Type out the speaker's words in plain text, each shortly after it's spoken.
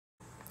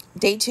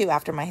Day 2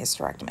 after my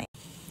hysterectomy.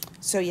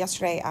 So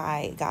yesterday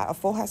I got a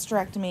full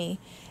hysterectomy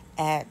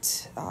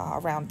at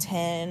around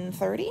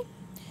 10:30.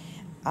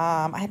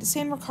 I had to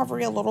stay in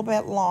recovery a little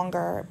bit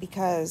longer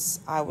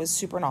because I was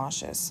super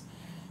nauseous.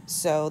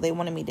 So they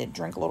wanted me to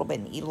drink a little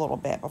bit and eat a little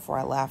bit before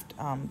I left.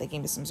 They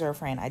gave me some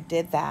Zofran. I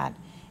did that,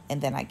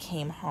 and then I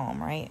came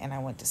home, right? And I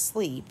went to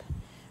sleep.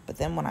 But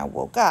then when I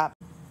woke up,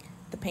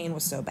 the pain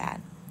was so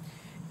bad.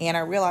 And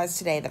I realized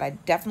today that I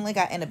definitely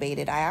got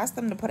intubated. I asked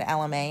them to put an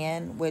LMA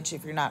in, which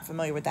if you're not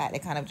familiar with that,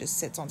 it kind of just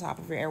sits on top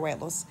of your airway.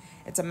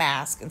 It's a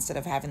mask instead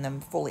of having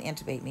them fully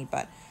intubate me.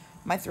 But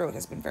my throat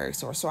has been very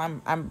sore, so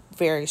I'm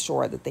very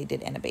sure that they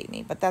did intubate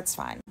me, but that's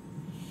fine.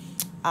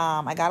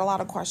 I got a lot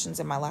of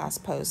questions in my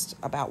last post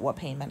about what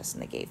pain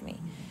medicine they gave me.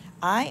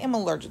 I am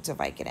allergic to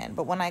Vicodin,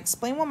 but when I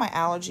explained what my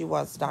allergy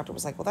was, the doctor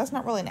was like, well, that's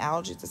not really an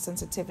allergy, it's a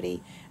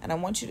sensitivity, and I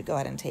want you to go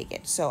ahead and take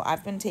it. So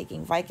I've been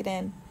taking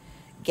Vicodin,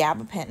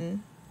 gabapentin,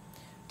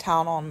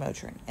 Tylenol, and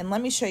Motrin. And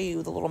let me show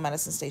you the little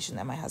medicine station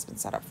that my husband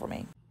set up for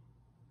me.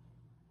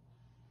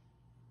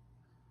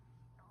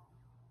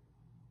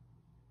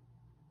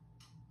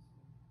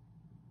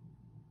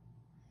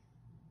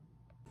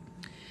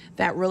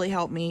 That really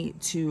helped me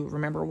to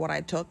remember what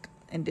I took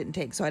and didn't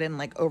take, so I didn't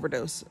like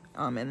overdose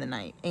in the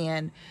night.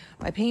 And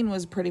my pain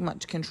was pretty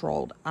much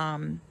controlled.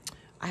 I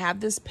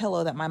have this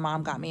pillow that my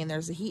mom got me, and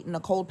there's a heat and a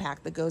cold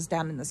pack that goes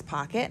down in this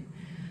pocket.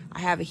 I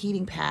have a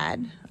heating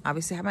pad.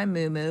 Obviously, I have my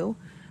moo-moo.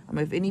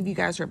 If any of you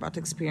guys are about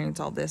to experience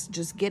all this,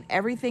 just get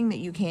everything that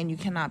you can. You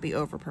cannot be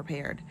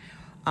over-prepared.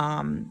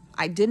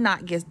 I did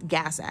not get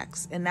Gas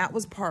X, and that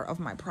was part of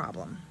my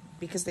problem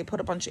because they put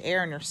a bunch of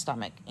air in your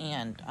stomach,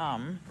 and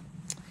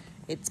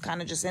it's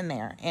kind of just in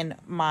there. And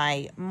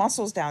my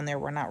muscles down there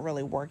were not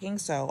really working,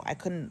 so I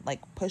couldn't, like,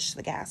 push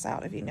the gas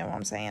out, if you know what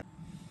I'm saying.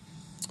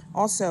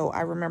 Also,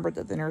 I remembered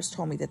that the nurse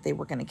told me that they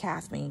were going to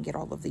cath me and get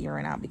all of the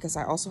urine out because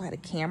I also had a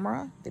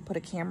camera. They put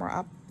a camera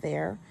up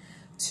there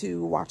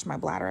to watch my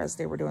bladder as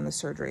they were doing the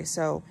surgery.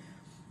 So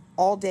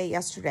all day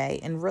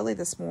yesterday and really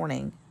this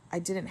morning, I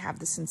didn't have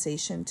the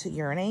sensation to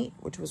urinate,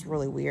 which was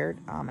really weird.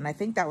 And I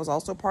think that was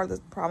also part of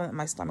the problem that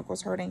my stomach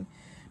was hurting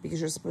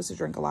because you're supposed to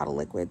drink a lot of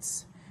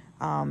liquids.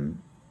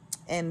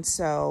 And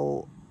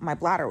so my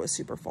bladder was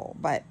super full,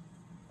 but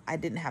I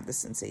didn't have the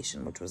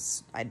sensation, which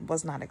was, I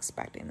was not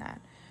expecting that.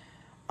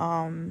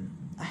 I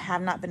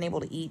have not been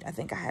able to eat. I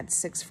think I had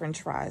 6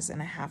 French fries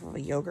and a half of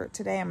a yogurt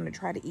today. I'm going to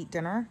try to eat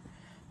dinner,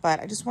 but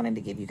I just wanted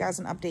to give you guys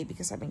an update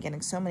because I've been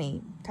getting so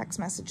many text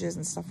messages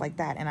and stuff like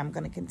that. And I'm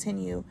going to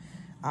continue,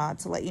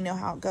 to let you know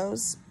how it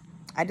goes.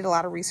 I did a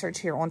lot of research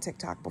here on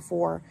TikTok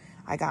before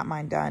I got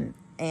mine done,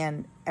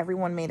 and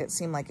everyone made it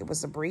seem like it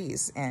was a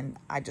breeze. And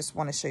I just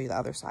want to show you the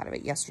other side of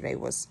it. Yesterday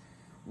was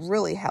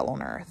really hell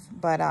on earth,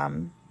 but,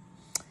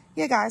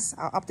 yeah, guys,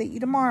 I'll update you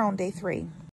tomorrow on day 3.